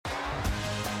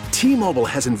T-Mobile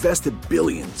has invested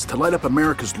billions to light up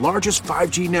America's largest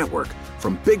 5G network,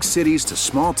 from big cities to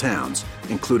small towns,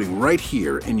 including right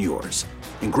here in yours.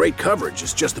 And great coverage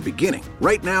is just the beginning.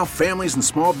 Right now, families and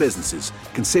small businesses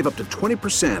can save up to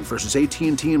 20% versus AT&T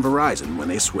and Verizon when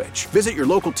they switch. Visit your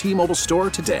local T-Mobile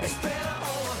store today.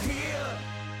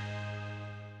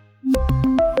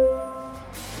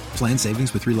 Plan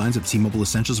savings with 3 lines of T-Mobile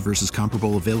Essentials versus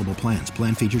comparable available plans.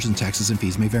 Plan features and taxes and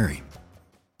fees may vary.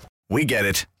 We get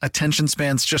it. Attention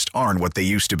spans just aren't what they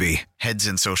used to be. Heads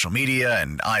in social media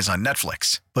and eyes on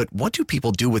Netflix. But what do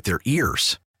people do with their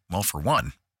ears? Well, for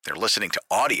one, they're listening to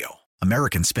audio.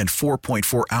 Americans spend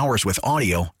 4.4 hours with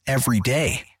audio every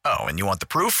day. Oh, and you want the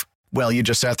proof? Well, you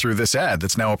just sat through this ad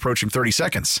that's now approaching 30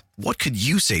 seconds. What could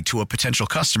you say to a potential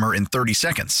customer in 30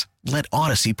 seconds? Let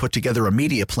Odyssey put together a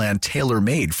media plan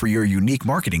tailor-made for your unique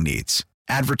marketing needs.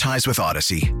 Advertise with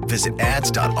Odyssey. Visit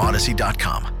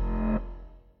ads.odyssey.com.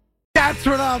 That's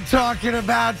what I'm talking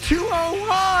about.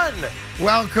 201.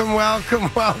 Welcome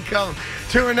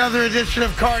to another edition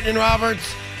of Carton and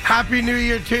Roberts. Happy New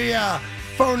Year to you.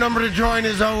 Phone number to join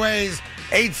is always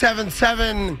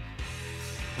 877.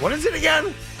 What is it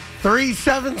again?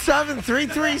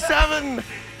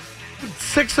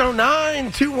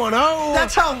 377-337-609-210.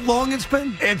 That's how long it's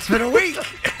been? It's been a week.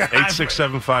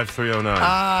 867-5309.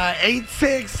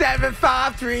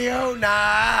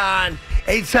 867-5309.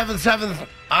 877.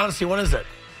 Honestly, what is it?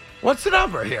 What's the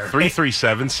number here?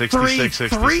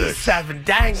 337-6666. 337.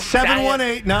 Dang.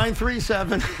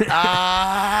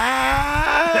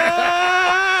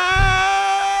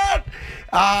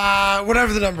 718-937.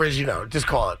 Whatever the number is, just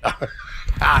call it.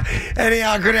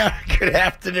 Anyhow, good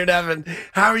afternoon, Evan.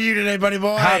 How are you today, buddy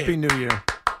boy? Happy New Year.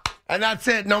 And that's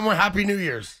it. No more Happy New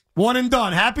Year's. One and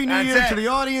done. Happy New That's Year it. to the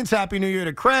audience. Happy New Year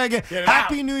to Craig.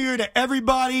 Happy New Year to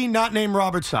everybody not named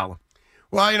Robert Saleh.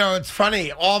 Well, it's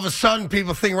funny. All of a sudden,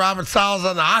 people think Robert Saleh's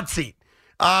on the hot seat.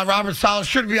 Robert Saleh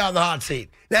should be on the hot seat.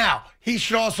 Now, he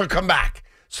should also come back.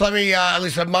 So let me, at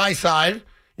least on my side,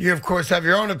 you, of course, have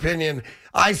your own opinion.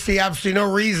 I see absolutely no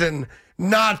reason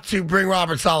not to bring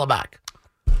Robert Saleh back.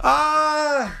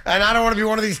 And I don't want to be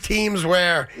one of these teams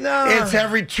where it's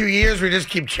every 2 years we just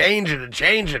keep changing and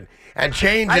changing and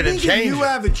changing I and think changing. if you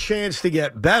have a chance to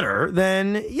get better,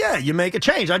 then, yeah, you make a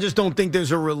change. I just don't think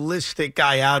there's a realistic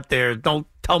guy out there. Don't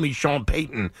tell me Sean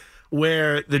Payton,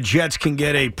 where the Jets can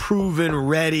get a proven,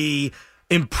 ready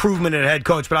improvement at head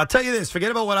coach. But I'll tell you this,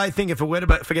 forget about what I think and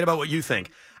forget about what you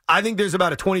think. I think there's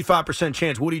about a 25%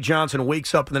 chance Woody Johnson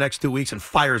wakes up in the next 2 weeks and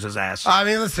fires his ass. I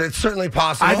mean, listen, it's certainly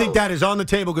possible. I think that is on the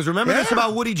table because remember this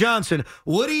about Woody Johnson.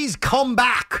 Woody's come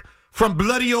back from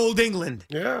bloody old England.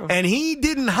 Yeah. And he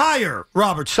didn't hire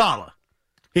Robert Saleh.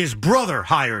 His brother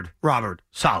hired Robert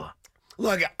Saleh.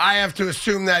 Look, I have to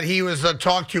assume that he was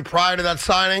talked to prior to that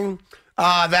signing.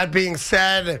 That being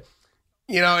said,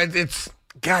 it's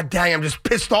God dang, I'm just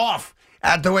pissed off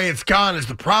at the way it's gone is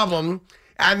the problem.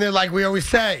 And then, like we always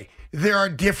say, there are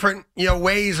different,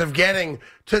 ways of getting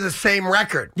to the same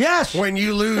record. Yes. When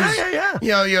you lose,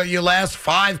 your last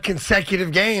 5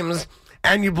 consecutive games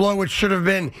and you blow what should have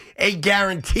been a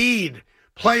guaranteed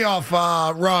playoff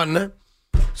run.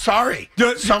 Sorry.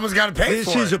 Someone's got to pay for it.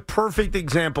 This is a perfect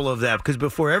example of that because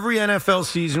before every NFL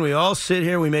season, we all sit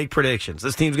here and we make predictions.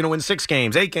 This team's going to win 6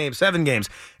 games, 8 games, 7 games.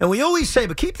 And we always say,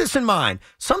 but keep this in mind,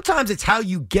 sometimes it's how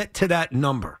you get to that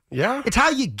number. Yeah. It's how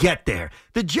you get there.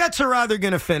 The Jets are either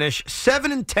going to finish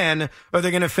 7-10 or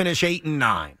they're going to finish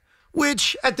 8-9.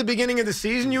 Which, at the beginning of the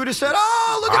season, you would have said,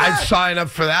 oh, look at that. I'd sign up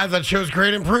for that. That shows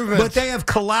great improvement. But they have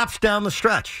collapsed down the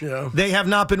stretch. Yeah. They have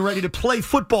not been ready to play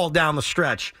football down the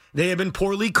stretch. They have been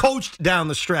poorly coached down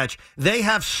the stretch. They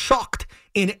have sucked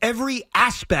in every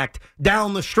aspect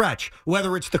down the stretch.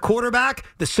 Whether it's the quarterback,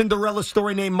 the Cinderella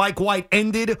story named Mike White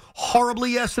ended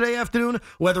horribly yesterday afternoon.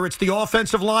 Whether it's the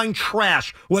offensive line,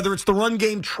 trash. Whether it's the run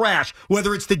game, trash.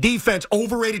 Whether it's the defense,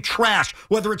 overrated, trash.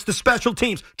 Whether it's the special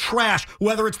teams, trash.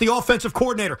 Whether it's the offensive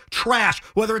coordinator, trash.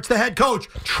 Whether it's the head coach,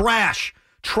 trash.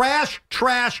 Trash,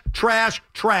 trash, trash,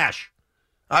 trash.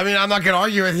 I mean, I'm not going to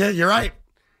argue with you. You're right.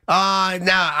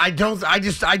 Now, I don't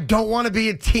want to be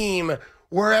a team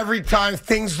where every time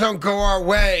things don't go our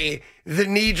way, the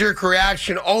knee-jerk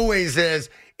reaction always is,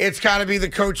 it's got to be the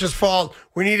coach's fault.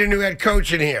 We need a new head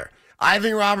coach in here. I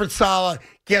think Robert Saleh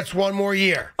gets one more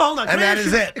year. Hold on. And that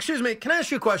is it. Excuse me. Can I ask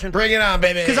you a question? Bring it on,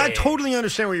 baby. Because I totally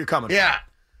understand where you're coming from. Yeah.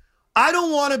 I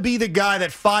don't want to be the guy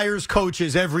that fires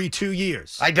coaches every 2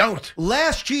 years. I don't.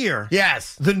 Last year,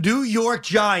 yes, the New York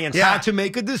Giants had to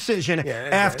make a decision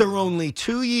after only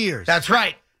 2 years. That's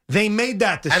right. They made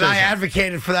that decision. And I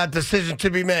advocated for that decision to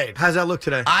be made. How's that look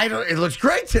today? It looks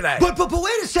great today. But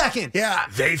wait a second. Yeah.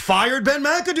 They fired Ben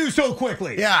McAdoo so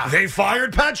quickly. Yeah. They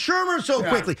fired Pat Shurmur so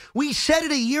quickly. We said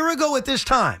it a year ago at this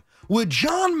time. Would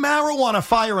John Mara want to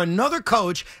fire another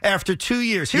coach after 2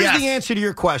 years? Here's the answer to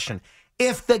your question.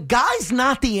 If the guy's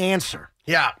not the answer,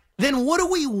 then what are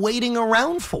we waiting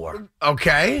around for?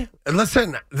 Okay.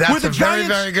 Listen, that's a very,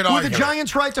 very good argument. Were the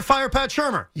Giants right to fire Pat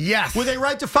Shurmur? Yes. Were they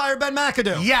right to fire Ben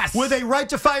McAdoo? Yes. Were they right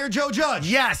to fire Joe Judge?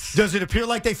 Yes. Does it appear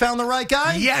like they found the right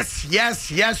guy? Yes.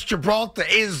 Gibraltar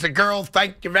is the girl.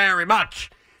 Thank you very much.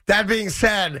 That being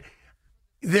said,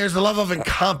 there's a level of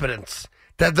incompetence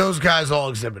that those guys all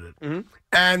exhibited. Mm-hmm.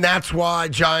 And that's why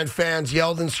Giant fans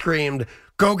yelled and screamed,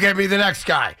 go get me the next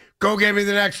guy. Go get me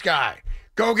the next guy.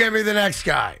 Go get me the next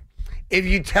guy. If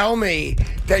you tell me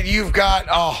that you've got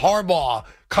a Harbaugh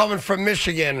coming from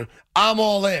Michigan, I'm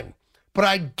all in. But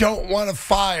I don't want to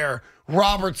fire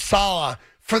Robert Saleh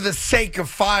for the sake of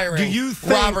firing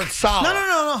Robert Saleh.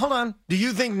 No, hold on. Do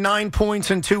you think 9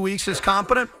 points in 2 weeks is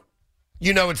competent?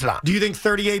 You know it's not. Do you think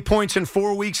 38 points in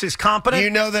 4 weeks is competent? You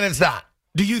know that it's not.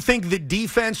 Do you think the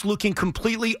defense looking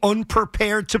completely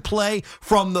unprepared to play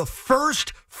from the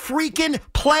first freaking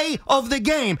play of the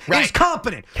game is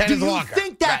competent? Kenneth Do you Walker.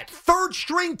 think that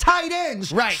third-string tight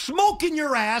ends smoking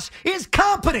your ass is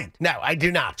competent? No, I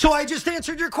do not. So I just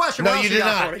answered your question. No, you did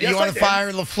not. You want to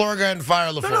fire LaFleur? Go ahead and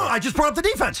fire LaFleur. No, I just brought up the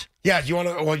defense. Yeah, you want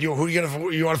to? Well, you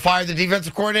want to fire the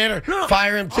defensive coordinator? No.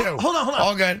 Fire him too. Hold on.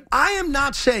 All good. I am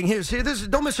not saying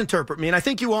don't misinterpret me, and I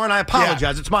think you are, and I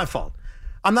apologize. It's my fault.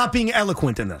 I'm not being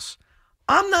eloquent in this.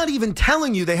 I'm not even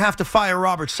telling you they have to fire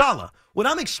Robert Saleh. What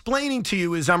I'm explaining to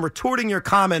you is I'm retorting your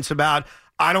comments about,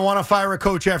 I don't want to fire a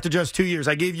coach after just 2 years.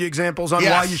 I gave you examples on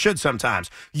why you should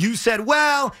sometimes. You said,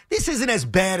 well, this isn't as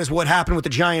bad as what happened with the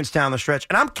Giants down the stretch.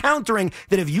 And I'm countering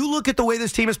that if you look at the way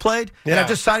this team has played, and I've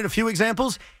just cited a few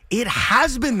examples, it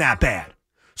has been that bad.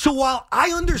 So while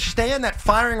I understand that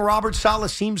firing Robert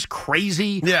Saleh seems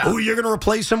crazy, who you're going to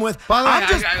replace him with? By the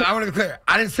way, I want to be clear.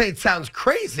 I didn't say it sounds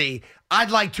crazy.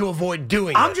 I'd like to avoid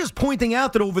doing it. I'm just pointing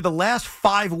out that over the last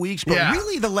 5 weeks, but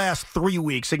really the last 3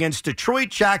 weeks against Detroit,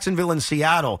 Jacksonville, and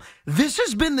Seattle, this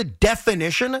has been the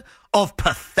definition of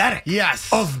pathetic.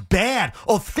 Yes. Of bad.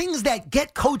 Of things that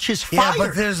get coaches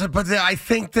fired. Yeah, but I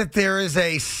think that there is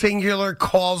a singular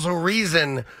causal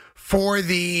reason for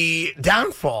the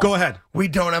downfall. Go ahead. We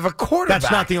don't have a quarterback.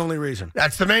 That's not the only reason.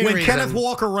 That's the main reason. When Kenneth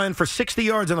Walker ran for 60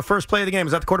 yards in the first play of the game,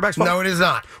 is that the quarterback's fault? No, it is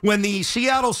not. When the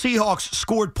Seattle Seahawks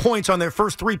scored points on their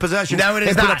first 3 possessions, no, it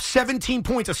is put not. up 17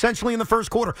 points essentially in the first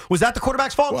quarter, was that the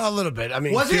quarterback's fault? Well, a little bit. I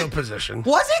mean, field position.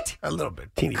 Was it? A little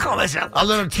bit. Teeny bit. A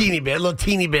little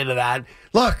teeny bit of that.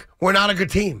 Look, we're not a good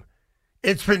team.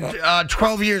 It's been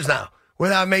 12 years now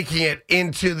without making it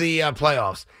into the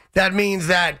playoffs. That means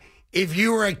that if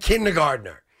you were a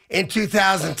kindergartner in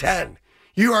 2010,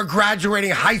 you are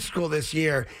graduating high school this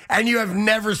year, and you have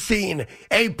never seen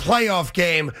a playoff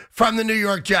game from the New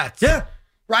York Jets. Yeah.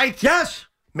 Right? Yes.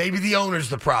 Maybe the owner's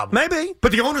the problem. Maybe.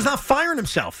 But the owner's not firing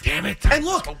himself. Damn it. And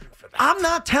look, I'm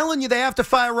not telling you they have to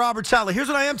fire Robert Saleh. Here's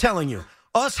what I am telling you.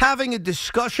 Us having a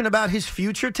discussion about his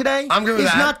future today is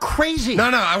not crazy. No,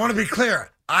 I want to be clear.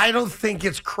 I don't think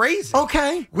it's crazy.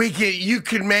 Okay.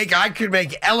 I could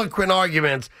make eloquent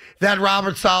arguments that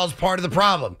Robert Saleh's part of the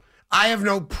problem. I have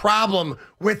no problem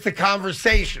with the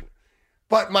conversation.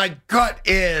 But my gut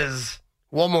is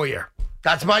 1 more year.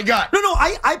 That's my gut. No,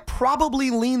 I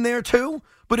probably lean there too.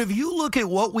 But if you look at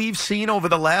what we've seen over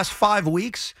the last 5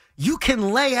 weeks, you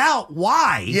can lay out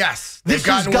why. Yes. They've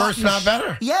gotten worse, not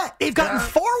better. Yeah, they've gotten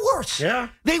far worse. Yeah.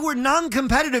 They were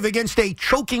non-competitive against a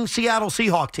choking Seattle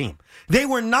Seahawks team. They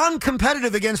were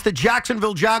non-competitive against the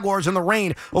Jacksonville Jaguars in the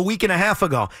rain a week and a half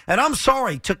ago. And I'm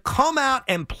sorry, to come out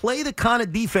and play the kind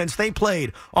of defense they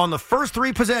played on the first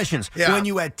 3 possessions when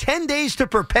you had 10 days to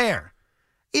prepare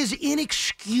is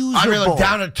inexcusable. I mean,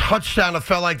 down a touchdown, it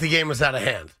felt like the game was out of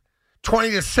hand.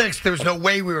 20-6, there was no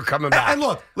way we were coming back. And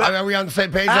look, are we on the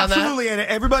same page on that? Absolutely, and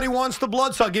everybody wants the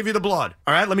blood, so I'll give you the blood.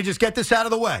 All right, let me just get this out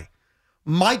of the way.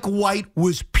 Mike White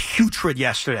was putrid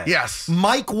yesterday. Yes.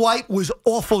 Mike White was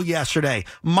awful yesterday.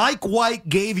 Mike White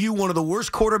gave you one of the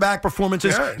worst quarterback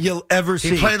performances you'll ever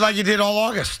see. He played like he did all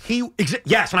August.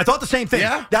 Yes, and I thought the same thing.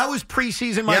 Yeah. That was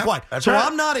preseason Mike White. So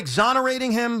I'm not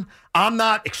exonerating him. I'm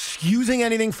not excusing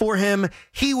anything for him.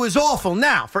 He was awful.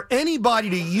 Now, for anybody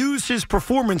to use his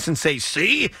performance and say,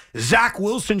 see, Zach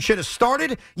Wilson should have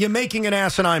started, you're making an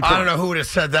asinine point. I don't know who would have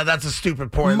said that. That's a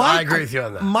stupid point. I agree with you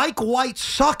on that. Mike White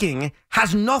sucking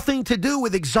has nothing to do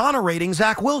with exonerating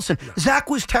Zach Wilson. No. Zach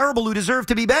was terrible, who deserved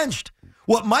to be benched.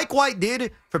 What Mike White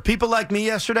did for people like me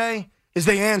yesterday is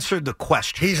they answered the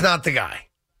question. He's not the guy.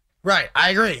 Right,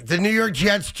 I agree. The New York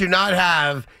Jets do not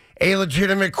have a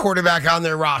legitimate quarterback on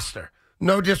their roster.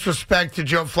 No disrespect to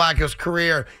Joe Flacco's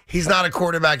career. He's not a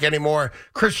quarterback anymore.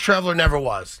 Chris Trevor never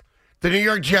was. The New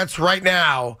York Jets right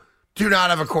now do not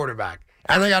have a quarterback.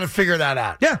 And they got to figure that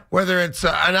out. Yeah. Whether it's,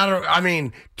 to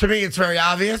me, it's very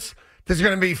obvious. There's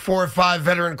going to be 4 or 5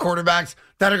 veteran quarterbacks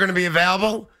that are going to be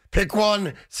available. Pick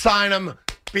one, sign them,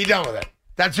 be done with it.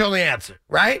 That's the only answer,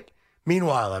 right?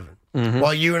 Meanwhile, Evan,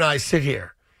 while you and I sit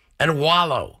here and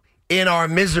wallow in our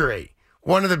misery,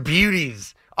 one of the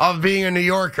beauties of being a New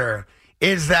Yorker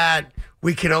is that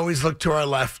we can always look to our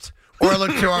left or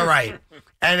look to our right.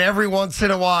 And every once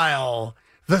in a while,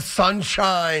 the sun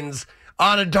shines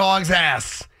on a dog's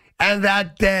ass. And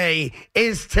that day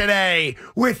is today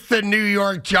with the New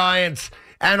York Giants.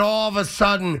 And all of a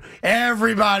sudden,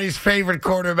 everybody's favorite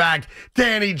quarterback,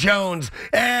 Danny Jones,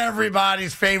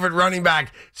 everybody's favorite running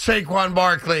back, Saquon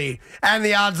Barkley, and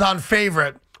the odds-on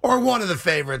favorite, or one of the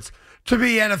favorites, to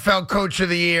be NFL Coach of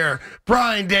the Year,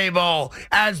 Brian Daboll,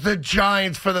 as the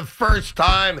Giants, for the first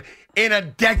time in a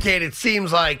decade, it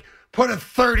seems like, put a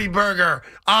 30-burger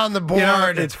on the board. You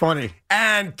know, it's funny.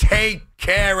 And take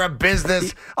care of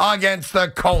business against the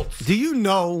Colts. Do you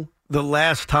know the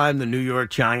last time the New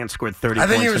York Giants scored 30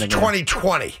 points? I think it was in a game?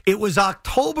 2020. It was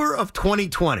October of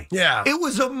 2020. Yeah. It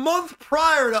was a month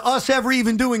prior to us ever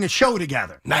even doing a show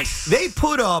together. Nice. They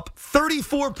put up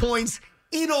 34 points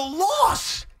in a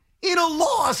loss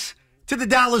to the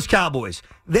Dallas Cowboys.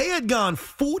 They had gone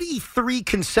 43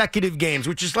 consecutive games,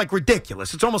 which is like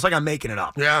ridiculous. It's almost like I'm making it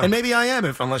up. Yeah. And maybe I am,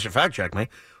 unless you fact check me.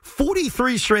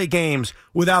 43 straight games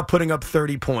without putting up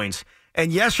 30 points.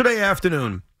 And yesterday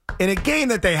afternoon, in a game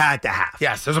that they had to have.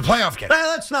 Yes, there's a playoff game.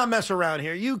 Let's not mess around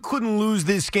here. You couldn't lose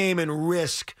this game and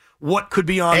risk what could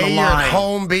be on A, the you're line. at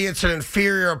home. B, it's an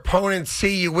inferior opponent.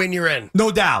 C, you win, you're in. No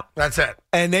doubt. That's it.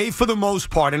 And they, for the most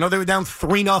part, I know they were down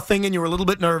 3-0 and you were a little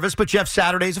bit nervous, but Jeff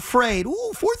Saturday's afraid.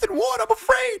 Ooh, 4th and 1, I'm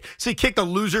afraid. So he kicked a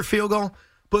loser field goal.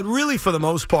 But really, for the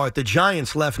most part, the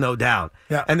Giants left no doubt.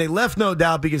 Yeah. And they left no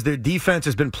doubt because their defense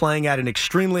has been playing at an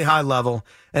extremely high level.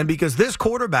 And because this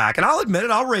quarterback, and I'll admit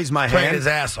it, I'll raise my Playing hand. his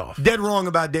ass off. Dead wrong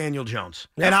about Daniel Jones.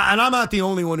 Yeah. And I'm not the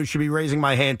only one who should be raising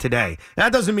my hand today.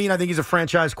 That doesn't mean I think he's a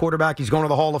franchise quarterback. He's going to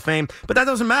the Hall of Fame. But that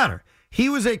doesn't matter. He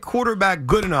was a quarterback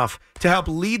good enough to help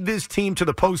lead this team to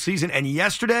the postseason. And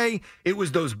yesterday, it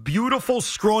was those beautiful,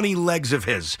 scrawny legs of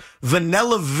his.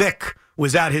 Vanilla Vic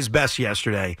was at his best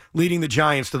yesterday, leading the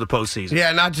Giants to the postseason.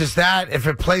 Yeah, not just that. If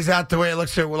it plays out the way it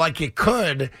looks like it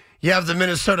could, you have the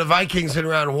Minnesota Vikings in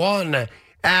round 1,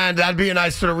 and that'd be a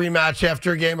nice sort of rematch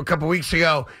after a game a couple weeks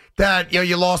ago that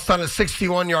you lost on a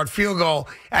 61-yard field goal,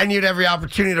 and you had every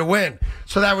opportunity to win.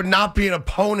 So that would not be an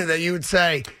opponent that you would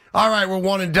say, all right, we're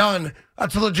one and done.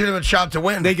 That's a legitimate shot to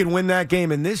win. They can win that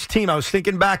game. And this team, I was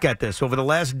thinking back at this over the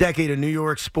last decade of New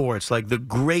York sports, like the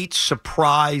great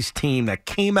surprise team that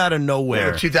came out of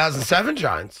nowhere. The 2007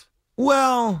 Giants.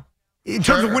 Well, in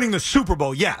terms of winning the Super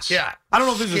Bowl, yes. Yeah. I don't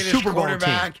know if this is a Super Bowl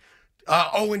team.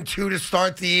 0-2 to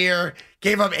start the year.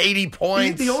 Gave up 80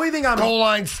 points. The only thing goal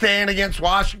line stand against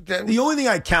Washington. The only thing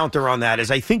I counter on that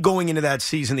is I think going into that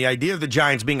season, the idea of the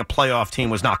Giants being a playoff team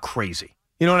was not crazy.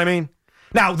 You know what I mean?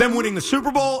 Now, them winning the Super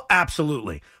Bowl,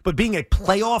 absolutely. But being a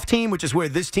playoff team, which is where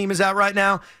this team is at right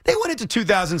now, they went into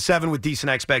 2007 with decent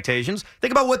expectations.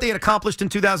 Think about what they had accomplished in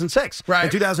 2006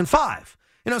 and 2005.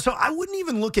 So I wouldn't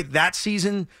even look at that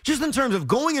season just in terms of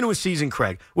going into a season,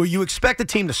 Craig, where you expect a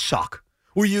team to suck,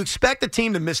 where you expect a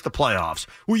team to miss the playoffs,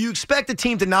 where you expect a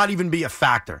team to not even be a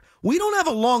factor. We don't have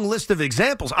a long list of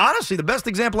examples. Honestly, the best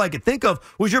example I could think of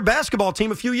was your basketball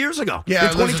team a few years ago. Yeah,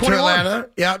 in 2021. To Atlanta.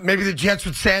 Yeah, maybe the Jets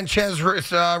with Sanchez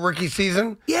rookie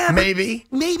season. Yeah, maybe.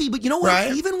 But you know what?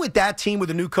 Right? Even with that team with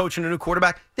a new coach and a new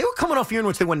quarterback, they were coming off a year in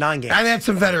which they won 9 games. And they had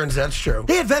some veterans, that's true.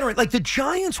 They had veterans. Like the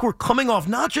Giants were coming off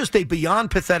not just a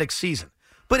beyond pathetic season,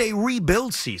 but a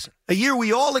rebuild season. A year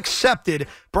we all accepted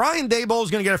Brian Daboll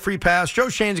is going to get a free pass. Joe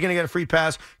Shane's going to get a free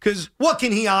pass because what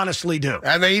can he honestly do?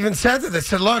 And they even said that. They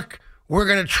said, look, we're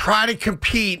going to try to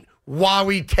compete while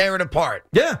we tear it apart.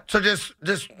 Yeah. So just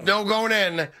no going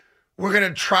in. We're going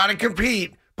to try to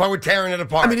compete, but we're tearing it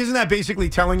apart. I mean, isn't that basically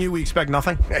telling you we expect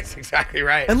nothing? That's exactly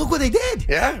right. And look what they did.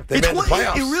 Yeah, they made the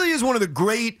playoffs. It really is one of the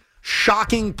great,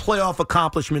 shocking playoff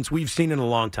accomplishments we've seen in a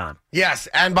long time. Yes,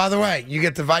 and by the way, you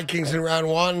get the Vikings in round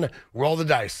 1, roll the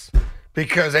dice.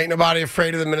 Because ain't nobody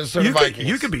afraid of the Minnesota Vikings.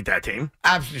 You could beat that team.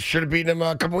 Absolutely. Should have beaten them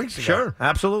a couple weeks ago. Sure,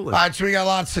 absolutely. All right, so we got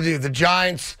lots to do. The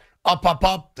Giants, up, up,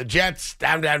 up. The Jets,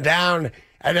 down, down, down.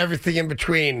 And everything in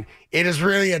between. It is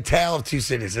really a tale of two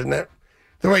cities, isn't it?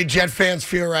 The way Jet fans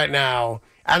feel right now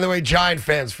and the way Giant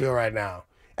fans feel right now.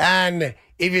 And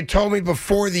if you told me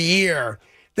before the year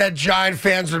that Giant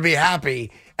fans would be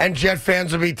happy and Jet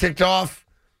fans will be ticked off.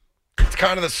 It's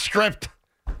kind of the script,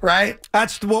 right?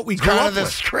 That's what we grew Kind up of the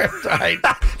with. script, right?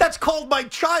 That's called my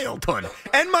childhood,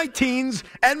 and my teens,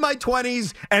 and my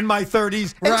 20s, and my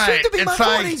 30s, and soon to be my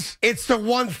 40s. It's the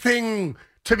one thing,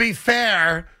 to be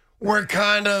fair, we're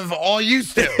kind of all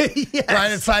used to. Yes.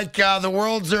 Right? It's like the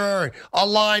worlds are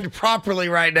aligned properly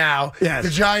right now. Yes. The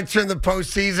Giants are in the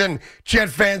postseason. Jet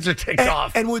fans are ticked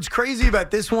off. And what's crazy about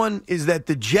this one is that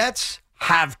the Jets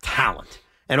have talent.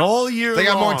 And all year They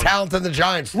got long, more talent than the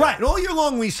Giants do. Right. And all year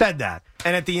long we said that.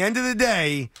 And at the end of the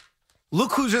day,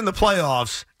 look who's in the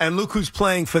playoffs and look who's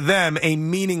playing for them a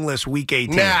meaningless Week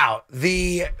 18. Now,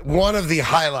 one of the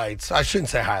highlights, I shouldn't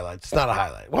say highlights, it's not a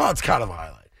highlight. Well, it's kind of a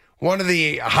highlight. One of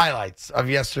the highlights of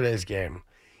yesterday's game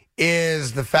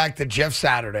is the fact that Jeff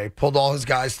Saturday pulled all his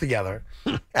guys together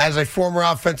as a former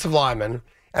offensive lineman.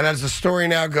 And as the story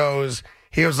now goes,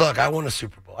 he goes, look, I won a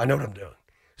Super Bowl. I know what I'm doing.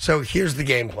 So here's the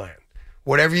game plan.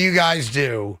 Whatever you guys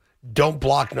do, don't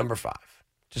block number 5.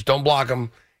 Just don't block him.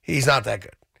 He's not that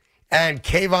good. And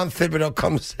Kayvon Thibodeau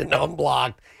comes in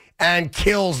unblocked and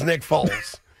kills Nick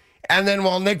Foles. And then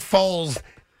while Nick Foles'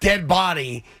 dead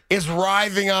body is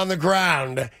writhing on the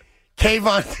ground,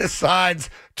 Kayvon decides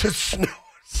to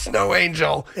snow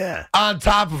angel on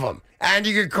top of him. And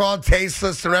you can call it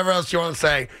tasteless and whatever else you want to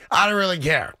say. I don't really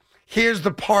care. Here's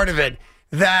the part of it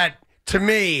that, to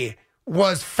me,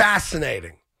 was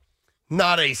fascinating.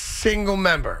 Not a single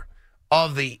member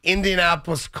of the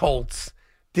Indianapolis Colts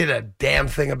did a damn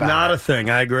thing about it. Not a thing.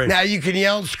 I agree. Now, you can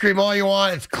yell and scream all you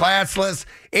want. It's classless.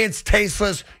 It's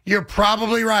tasteless. You're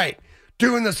probably right.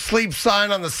 Doing the sleep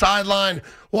sign on the sideline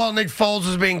while Nick Foles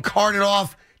is being carted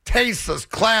off. Tasteless,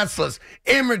 classless,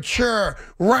 immature,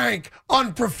 rank,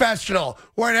 unprofessional,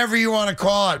 whatever you want to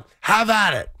call it. Have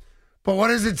at it. But what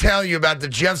does it tell you about the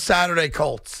Jeff Saturday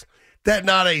Colts? That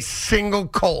not a single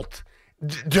Colt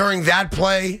during that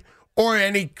play or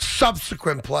any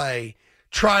subsequent play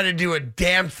try to do a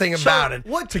damn thing about it to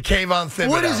Kayvon Thibodeau.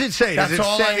 What does it say? That's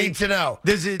all I need to know.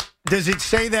 Does it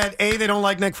say that, A, they don't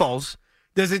like Nick Foles?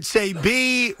 Does it say,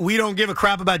 B, we don't give a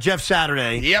crap about Jeff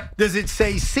Saturday? Yep. Does it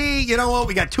say, C, you know what,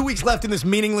 we got 2 weeks left in this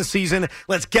meaningless season.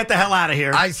 Let's get the hell out of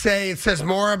here. I say it says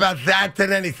more about that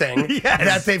than anything. Yes.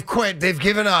 That they've quit, they've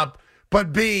given up.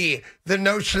 But B, the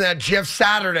notion that Jeff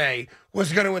Saturday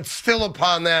was going to instill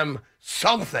upon them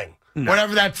something,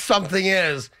 whatever that something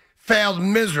is, failed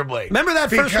miserably. Remember that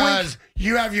first week? Because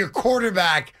you have your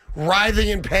quarterback writhing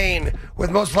in pain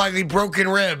with most likely broken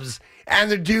ribs,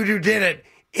 and the dude who did it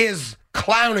is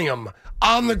clowning him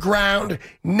on the ground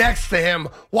next to him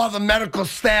while the medical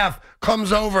staff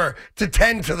comes over to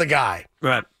tend to the guy.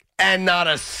 Right. And not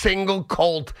a single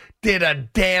Colt did a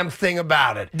damn thing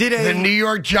about it. The New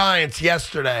York Giants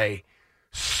yesterday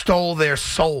stole their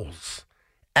souls,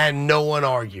 and no one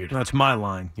argued. That's my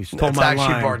line. You stole That's my actually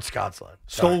line. Bart Scott's line.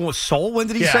 Stole a soul? When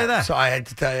did he say that? So I had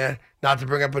to tell you, not to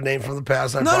bring up a name from the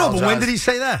past. I No, apologize. but when did he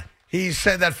say that? He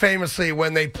said that famously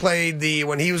when they played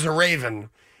when he was a Raven.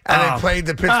 And they played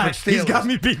the Pittsburgh Steelers. He's got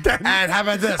me beat down. And how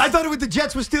about this? I thought the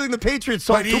Jets were stealing the Patriots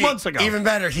song 2 months ago. Even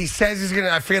better, he says he's going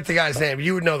to, I forget the guy's name.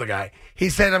 You would know the guy.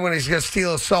 He said he's going to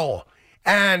steal a soul.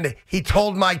 And he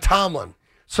told Mike Tomlin.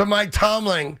 So Mike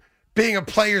Tomlin, being a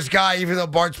player's guy, even though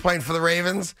Bart's playing for the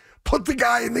Ravens, put the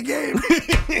guy in the game.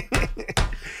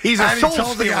 He's a and soul he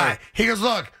told the stealer. guy, he goes,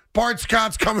 look, Bart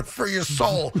Scott's coming for your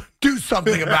soul. Do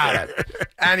something about it.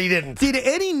 And he didn't. Did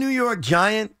any New York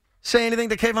Giant say anything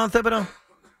to Kayvon Thibodeau?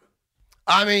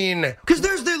 I mean, because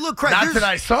there's not that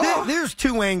I saw. There's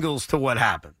two angles to what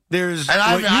happened. There's and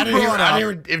I didn't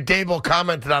hear if Dable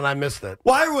commented on. I missed it.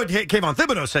 Well, I heard Kayvon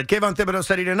Thibodeau said. Kayvon Thibodeau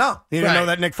said he didn't know. He didn't know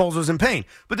that Nick Foles was in pain.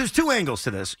 But there's two angles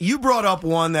to this. You brought up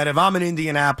one that if I'm in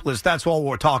Indianapolis, that's all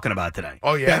we're talking about today.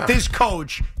 Oh yeah, that this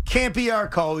coach can't be our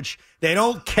coach. They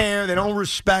don't care. They don't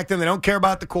respect him. They don't care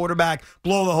about the quarterback.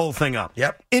 Blow the whole thing up.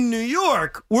 Yep. In New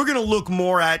York, we're going to look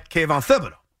more at Kayvon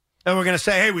Thibodeau. And we're going to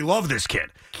say, hey, we love this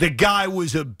kid. The guy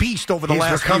was a beast over the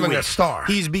last few weeks. He's becoming a star.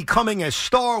 He's becoming a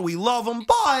star. We love him.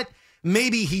 But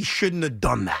maybe he shouldn't have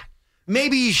done that.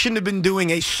 Maybe he shouldn't have been doing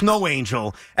a snow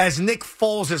angel as Nick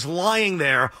Foles is lying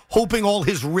there hoping all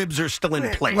his ribs are still in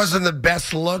place. It wasn't the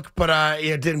best look, but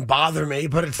it didn't bother me.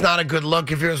 But it's not a good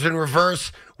look. If it was in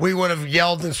reverse, we would have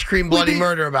yelled and screamed bloody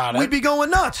murder about it. We'd be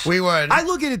going nuts. We would. I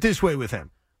look at it this way with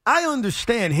him. I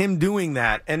understand him doing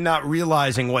that and not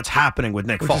realizing what's happening with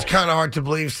Nick Foles. Which is kind of hard to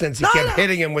believe since he kept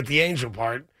hitting him with the angel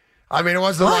part. I mean, it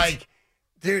wasn't like,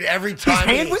 dude, every time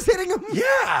his hand was hitting him?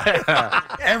 Yeah.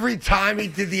 Every time he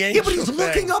did the angel but he's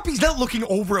looking up. He's not looking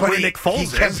over at where Nick Foles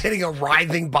is. He kept hitting a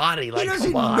writhing body. Like, he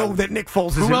doesn't know that Nick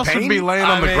Foles is in pain. Who else would be laying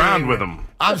on the ground with him?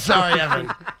 I'm sorry,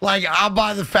 Evan. I'll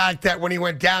buy the fact that when he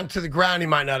went down to the ground, he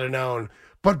might not have known.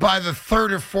 but by the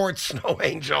third or fourth snow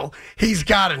angel, he's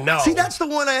got to know. See, that's the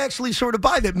one I actually sort of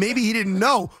buy, that maybe he didn't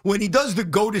know when he does the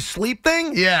go to sleep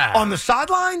thing on the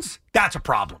sidelines. That's a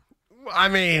problem. I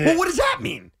mean, well, what does that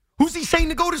mean? Who's he saying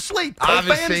to go to sleep? Colt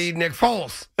obviously, fans? Nick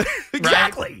Foles.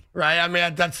 Exactly. Right? I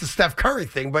mean, that's the Steph Curry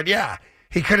thing. But yeah,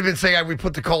 he could have been saying, we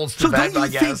put the Colts to so bed,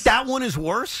 don't you think that one is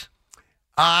worse?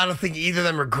 I don't think either of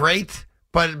them are great.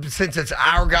 But since it's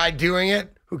our guy doing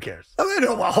it, who cares? I mean,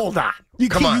 no, well, hold on. You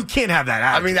can't have that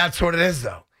attitude. I mean, that's what it is,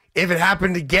 though. If it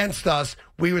happened against us,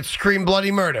 we would scream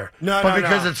bloody murder. But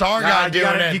because it's our guy doing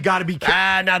it, you got to be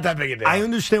careful. Not that big a deal. I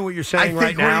understand what you're saying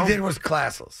right now. I think what he did was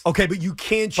classless. Okay, but you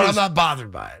can't just... But I'm not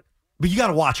bothered by it. But you got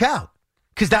to watch out,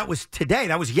 because that was today.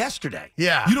 That was yesterday.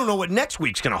 Yeah. You don't know what next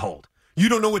week's going to hold. You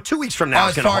don't know what 2 weeks from now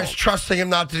is going to hold. As far as trusting him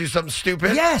not to do something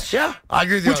stupid? Yes. Yeah, I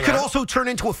agree with you. Which could also turn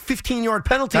into a 15-yard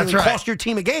penalty and cost your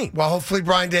team a game. Well, hopefully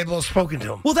Brian Dable has spoken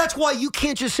to him. Well, that's why you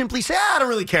can't just simply say, I don't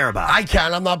really care about it. I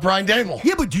can. I'm not Brian Dable.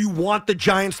 Yeah, but do you want the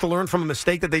Giants to learn from a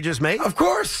mistake that they just made? Of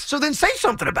course. So then say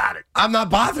something about it. I'm not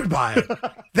bothered by it.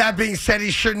 That being said, he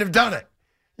shouldn't have done it.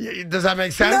 Does that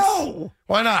make sense? No.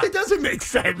 Why not? It doesn't make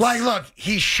sense. Like, look,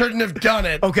 he shouldn't have done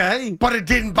it. Okay. But it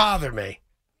didn't bother me.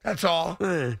 That's all.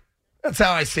 That's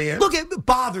how I see it. Look, it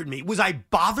bothered me. Was I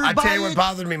bothered by it? I'll tell you what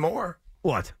bothered me more.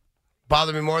 What?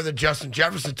 Bothered me more that Justin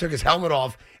Jefferson took his helmet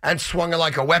off and swung it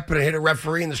like a weapon and hit a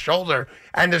referee in the shoulder,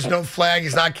 and there's no flag.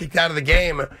 He's not kicked out of the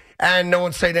game, and no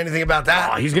one said anything about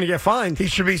that. Oh, he's going to get fined. He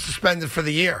should be suspended for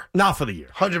the year. Not for the year.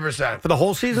 100%. For the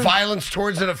whole season? Violence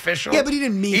towards an official? Yeah, but he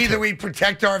didn't mean Either to. we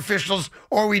protect our officials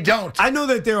or we don't. I know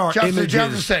that there are Justin images.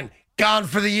 Jefferson, gone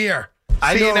for the year.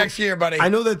 See you next year, buddy. I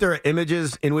know that there are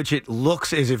images in which it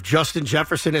looks as if Justin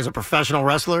Jefferson is a professional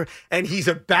wrestler and he's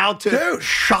about to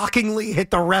shockingly hit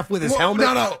the ref with his helmet.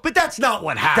 No. But that's not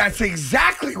what happened. That's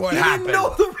exactly what happened. He didn't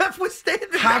know the ref was standing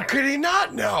there. How could he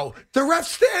not know? The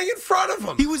ref's standing in front of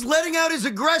him. He was letting out his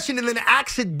aggression, and then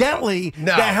accidentally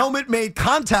the helmet made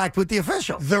contact with the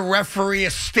official. The referee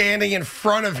is standing in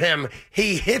front of him.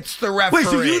 He hits the referee.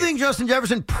 Wait, so you think Justin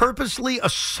Jefferson purposely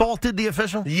assaulted the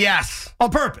official? Yes.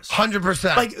 On purpose? 100%.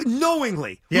 Like,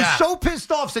 knowingly. Yeah. Was so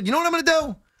pissed off, said, you know what I'm going to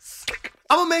do?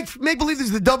 I'm going to make believe this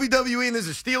is the WWE and there's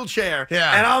a steel chair.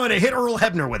 Yeah. And I'm going to hit Earl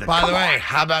Hebner with it. By the way,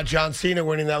 how about John Cena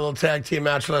winning that little tag team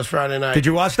match last Friday night? Did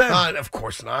you watch that? Of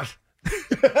course not.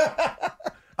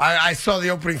 I saw the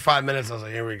opening 5 minutes. I was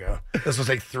like, here we go. This will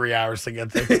take 3 hours to get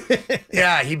there.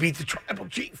 Yeah, he beat the Tribal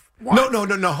Chief. What?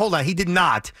 No. Hold on. He did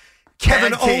not.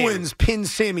 Kevin Owens pinned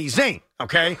Sami Zayn,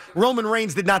 okay? Roman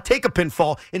Reigns did not take a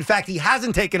pinfall. In fact, he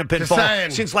hasn't taken a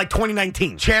pinfall since like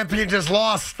 2019. Champion just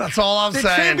lost. That's all I'm saying. The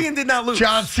champion did not lose.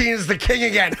 John Cena's the king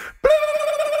again.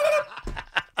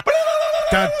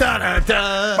 Da, da, da,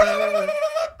 da.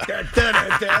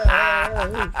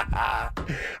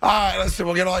 All right, listen,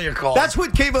 we'll get all your calls. That's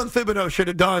what Kayvon Thibodeau should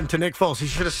have done to Nick Foles. He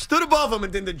should have stood above him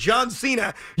and then to John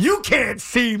Cena, you can't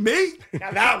see me.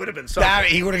 Now that would have been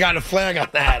something. He would have gotten a flag on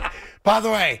that. By the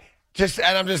way,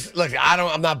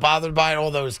 I'm not bothered by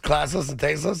all those classless and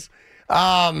tasteless.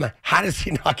 How does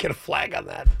he not get a flag on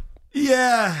that?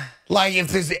 Yeah. Like if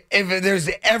there's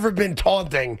ever been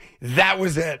taunting, that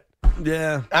was it.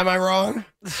 Yeah. Am I wrong?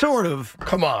 Sort of.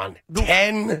 Come on.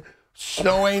 10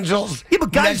 snow angels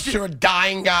next to a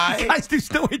dying guy. Guys do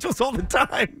snow angels all the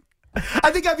time.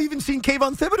 I think I've even seen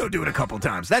Kayvon Thibodeau do it a couple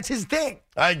times. That's his thing.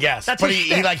 I guess. That's but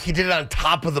his he did it on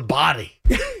top of the body.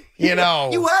 You know.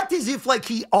 You act as if like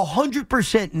he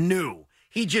 100% knew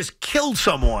he just killed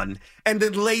someone and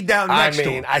then laid down next to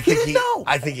him. I think he didn't know.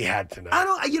 I think he had to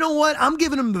know. You know what? I'm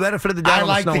giving him the benefit of the doubt. I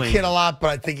like the kid a lot, but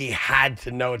I think he had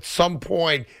to know at some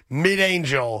point,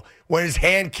 mid-angel, when his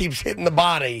hand keeps hitting the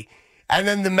body, and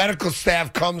then the medical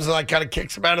staff comes and kind of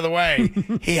kicks him out of the way.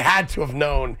 He had to have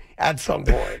known at some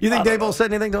point. You think Dable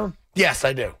said anything to him? Yes,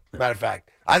 I do. Matter of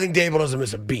fact, I think Dable doesn't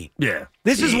miss a beat. Yeah.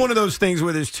 This is one of those things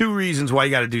where there's two reasons why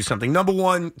you got to do something. Number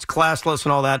one, it's classless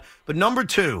and all that. But number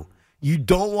two, you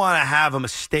don't want to have a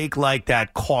mistake like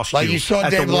that cost you. Like you saw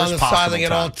Dable on the sideline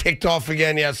get all ticked off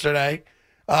again yesterday.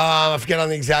 I forget on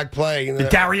the exact play. The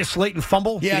Darius Slayton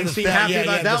fumble? Yeah,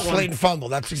 the Slayton fumble.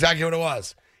 That's exactly what it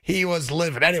was. He was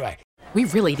livid. Anyway. We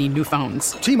really need new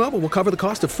phones. T-Mobile will cover the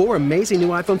cost of 4 amazing new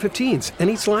iPhone 15s, and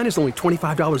each line is only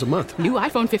 $25 a month. New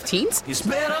iPhone 15s? It's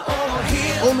better over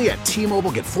here. Only at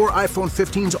T-Mobile, get 4 iPhone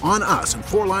 15s on us and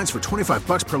 4 lines for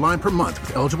 $25 per line per month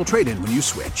with eligible trade-in when you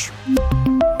switch.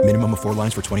 Minimum of 4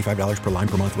 lines for $25 per line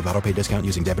per month with autopay discount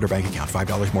using debit or bank account.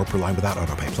 $5 more per line without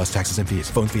autopay, plus taxes and fees.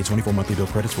 Phone fee at 24 monthly bill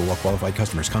credits for well-qualified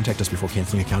customers. Contact us before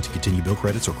canceling account to continue bill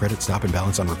credits or credit stop and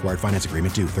balance on required finance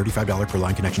agreement due. $35 per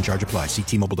line connection charge applies. See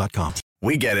T-Mobile.com.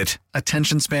 We get it.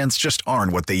 Attention spans just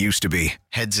aren't what they used to be.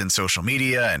 Heads in social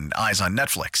media and eyes on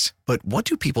Netflix. But what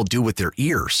do people do with their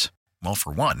ears? Well,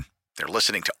 for one, they're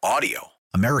listening to audio.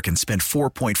 Americans spend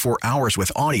 4.4 hours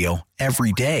with audio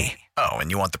every day. Oh, and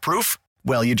you want the proof?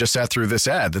 Well, you just sat through this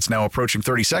ad that's now approaching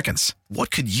 30 seconds. What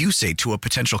could you say to a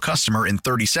potential customer in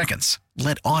 30 seconds?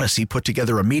 Let Odyssey put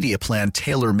together a media plan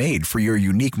tailor-made for your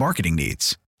unique marketing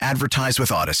needs. Advertise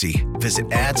with Odyssey.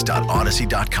 Visit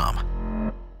ads.odyssey.com.